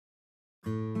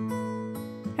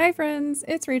Hi friends,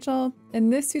 it's Rachel. In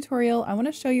this tutorial, I want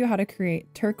to show you how to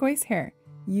create turquoise hair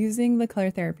using the Color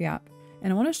Therapy app.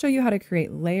 And I want to show you how to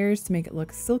create layers to make it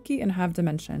look silky and have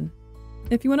dimension.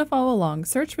 If you want to follow along,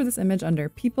 search for this image under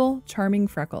People Charming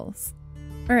Freckles.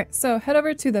 Alright, so head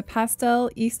over to the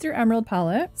Pastel Easter Emerald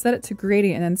palette, set it to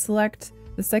gradient, and then select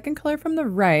the second color from the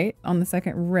right on the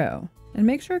second row. And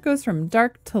make sure it goes from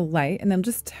dark to light, and then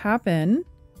just tap in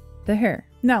the hair.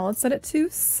 Now let's set it to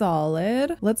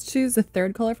solid. Let's choose the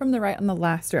third color from the right on the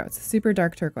last row. It's a super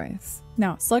dark turquoise.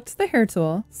 Now select the hair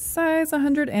tool, size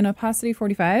 100 and opacity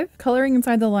 45, coloring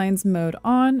inside the lines mode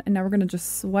on, and now we're going to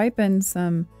just swipe in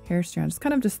some hair strands,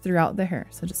 kind of just throughout the hair.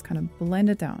 So just kind of blend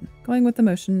it down, going with the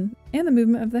motion and the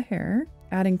movement of the hair,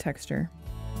 adding texture.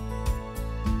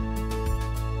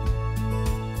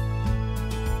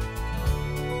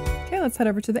 Let's head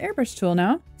over to the airbrush tool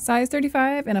now. Size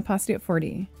 35 and opacity at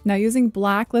 40. Now using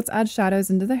black, let's add shadows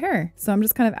into the hair. So I'm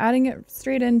just kind of adding it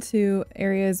straight into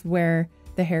areas where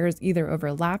the hair is either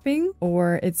overlapping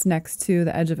or it's next to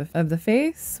the edge of the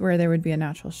face where there would be a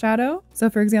natural shadow. So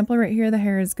for example, right here, the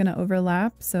hair is going to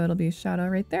overlap. So it'll be a shadow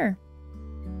right there.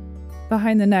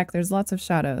 Behind the neck, there's lots of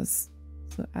shadows.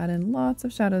 So add in lots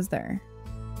of shadows there.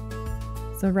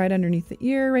 So right underneath the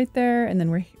ear right there. And then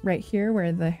we're right here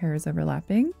where the hair is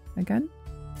overlapping. Again.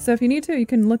 So if you need to, you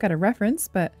can look at a reference,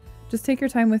 but just take your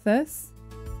time with this.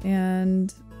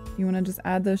 And you want to just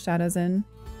add those shadows in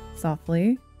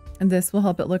softly. And this will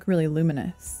help it look really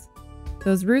luminous.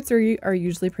 Those roots are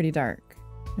usually pretty dark.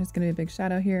 There's going to be a big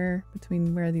shadow here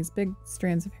between where these big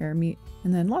strands of hair meet.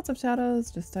 And then lots of shadows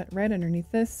just right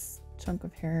underneath this chunk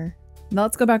of hair. Now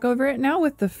let's go back over it now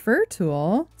with the fur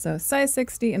tool. So size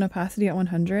 60 and opacity at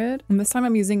 100. And this time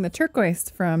I'm using the turquoise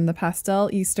from the Pastel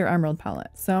Easter Emerald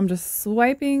palette. So I'm just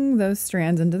swiping those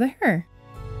strands into the hair,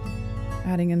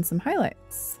 adding in some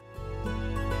highlights.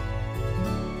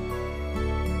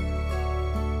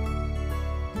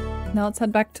 Now let's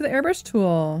head back to the airbrush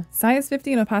tool. Size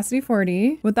 50 and opacity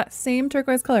 40. With that same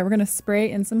turquoise color, we're going to spray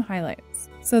in some highlights.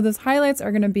 So those highlights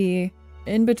are going to be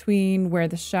in between where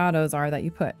the shadows are that you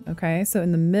put, okay? So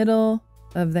in the middle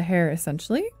of the hair,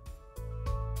 essentially.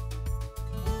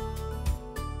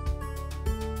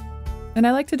 And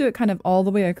I like to do it kind of all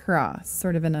the way across,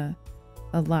 sort of in a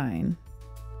line.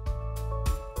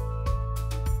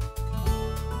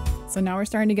 So now we're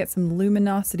starting to get some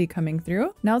luminosity coming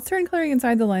through. Now let's turn coloring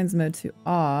inside the lines mode to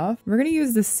off. We're going to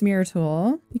use the smear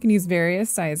tool. You can use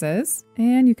various sizes,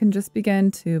 and you can just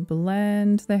begin to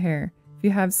blend the hair. If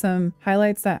you have some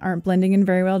highlights that aren't blending in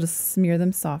very well, just smear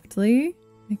them softly,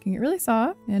 making it really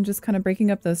soft and just kind of breaking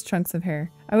up those chunks of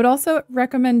hair. I would also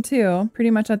recommend too,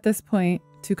 pretty much at this point,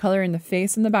 to color in the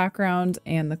face in the background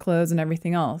and the clothes and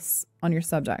everything else on your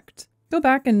subject. Go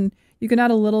back and you can add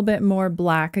a little bit more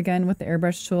black again with the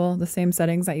airbrush tool, the same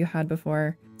settings that you had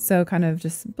before. So kind of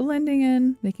just blending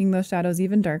in, making those shadows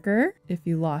even darker if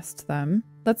you lost them.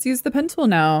 Let's use the pen tool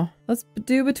now. Let's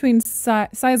do between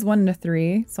size 1 to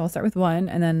 3. So I'll start with 1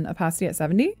 and then opacity at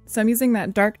 70. So I'm using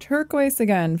that dark turquoise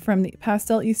again from the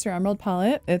Pastel Easter Emerald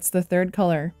palette. It's the third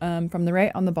color from the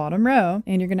right on the bottom row.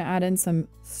 And you're going to add in some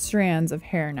strands of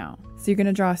hair now. So you're going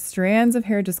to draw strands of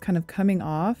hair just kind of coming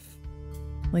off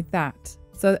like that.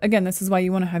 So again, this is why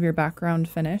you want to have your background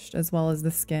finished as well as the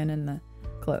skin and the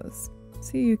clothes.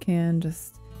 So you can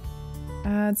just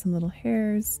add some little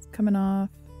hairs coming off.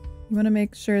 You want to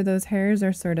make sure those hairs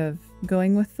are sort of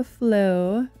going with the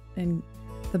flow and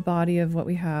the body of what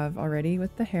we have already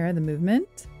with the hair, the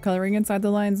movement. Coloring inside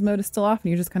the lines mode is still off, and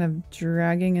you're just kind of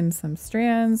dragging in some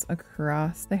strands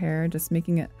across the hair, just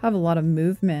making it have a lot of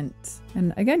movement.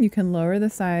 And again, you can lower the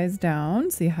size down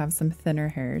so you have some thinner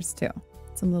hairs too.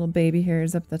 Some little baby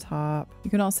hairs up the top.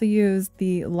 You can also use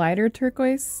the lighter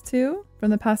turquoise too from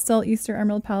the Pastel Easter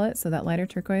Emerald palette. So that lighter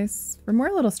turquoise for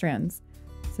more little strands.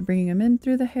 So bringing them in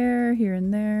through the hair here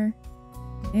and there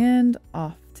and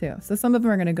off too. So some of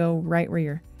them are going to go right where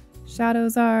your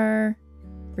shadows are,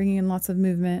 bringing in lots of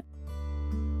movement.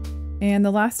 And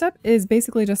the last step is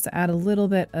basically just to add a little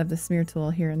bit of the smear tool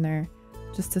here and there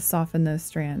just to soften those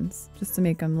strands, just to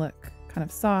make them look kind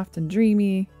of soft and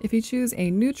dreamy. If you choose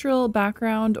a neutral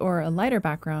background or a lighter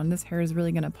background, this hair is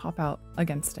really going to pop out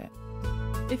against it.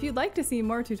 If you'd like to see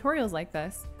more tutorials like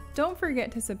this, don't forget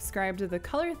to subscribe to the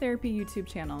Color Therapy YouTube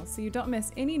channel so you don't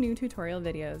miss any new tutorial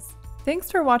videos.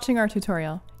 Thanks for watching our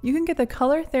tutorial. You can get the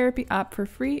Color Therapy app for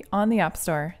free on the App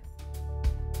Store.